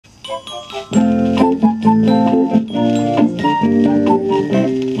Oh,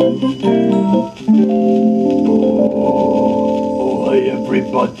 hi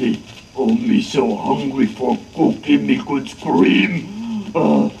everybody. Oh, me so hungry for cookie, me could scream.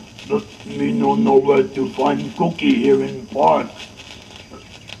 But me no know where to find cookie here in park.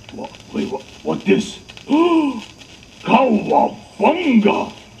 What this?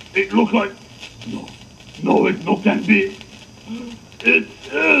 Cowabunga! It look like... No, it no can be. It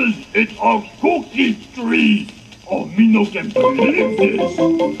is! It's a cookie tree! Oh, me no can believe this!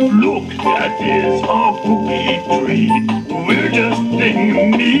 Look, that is a cookie tree! Weirdest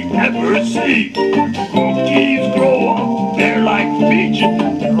thing me ever see! Cookies grow up, they're like peach!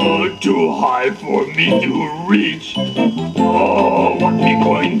 Too high for me to reach! Oh, what me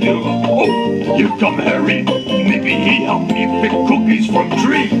going to do? Oh, here come Harry! Maybe he help me pick cookies from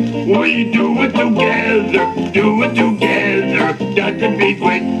tree! We do it together! That'd be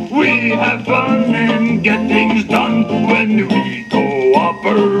great! We have fun and get things done when we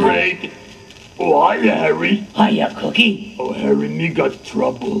cooperate. Oh, hiya, Harry. Hiya, Cookie. Oh, Harry, me got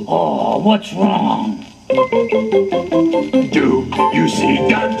trouble. Oh, what's wrong? Do you see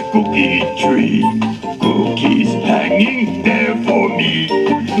that cookie tree? Cookies hanging there for me,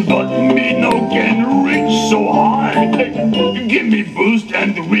 but me no can reach so high. Give me boost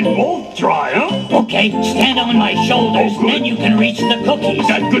and we both try, huh? Okay, stand on my shoulders, then you can reach the cookies.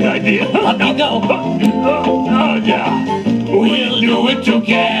 That's a good idea. Up you go. Yeah. We'll do it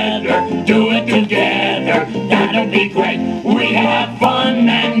together, that'll be great. We have fun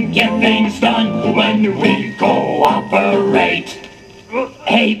and get things done when we cooperate.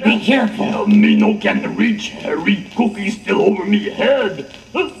 Hey, be careful. Me no can reach, Harry. Cookie's still over me head.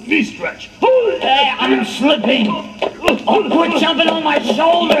 Me stretch. Hey, I'm slipping. Oh, quit jumping on my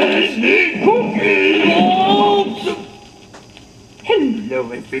shoulders. Cookie! Oops.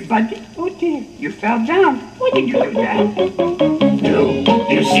 Hello, everybody. Oh dear, you fell down. Why did you do that? Do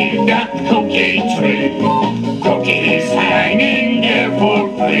you see that cookie tree? Cookies hanging there for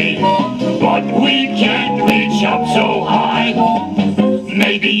free, but we can't reach up so high.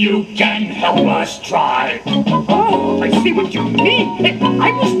 Maybe you can help us try. Oh, I see what you mean. Hey,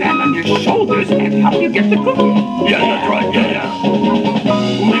 I will stand on your shoulders and help you get the cookie. Yeah, that's right, yeah.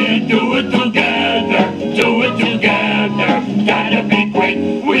 We'll do it together, that'll be great.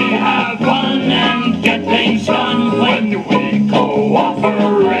 We have fun and get things done when we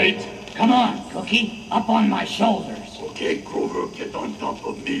cooperate. Come on, Cookie, up on my shoulders. Okay, Grover, get on top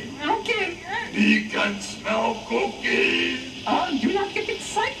of me. Okay. Me can smell cookies. Do not get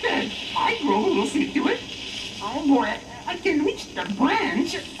excited. I will see to it. Oh boy, I can reach the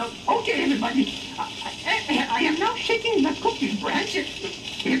branch. Okay, everybody. I am now shaking the cookie branch.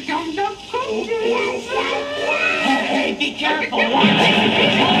 Here come the cookies. Oh boy. Hey, be careful.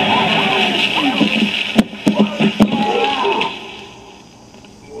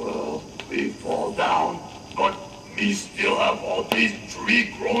 Well, we fall down, but me still have all these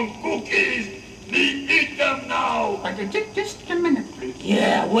tree-grown cookies. Me eat them now. Just a minute, please.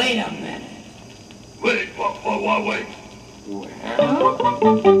 Yeah, wait a minute. Wait, what, wait.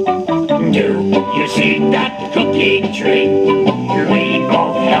 Do you see that cookie tree? We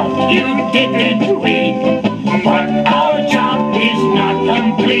both helped you, didn't we? But our job is not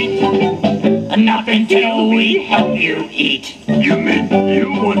complete. Not until we help you eat. You mean you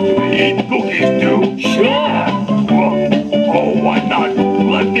want to eat cookies too? Sure. Well, oh, why not?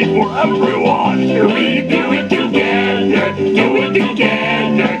 Plenty for everyone. We do it together,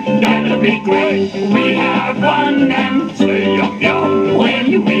 that'll be great. We have fun and Say yum yum.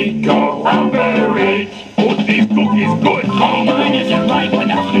 when we cooperate. Oh, these cookies good. Oh, mine isn't ripe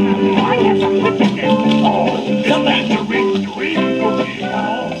enough. I have some lipstick. Oh, somebody, To reach cookies.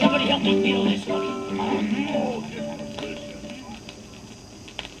 somebody help me peel this cookie. Oh,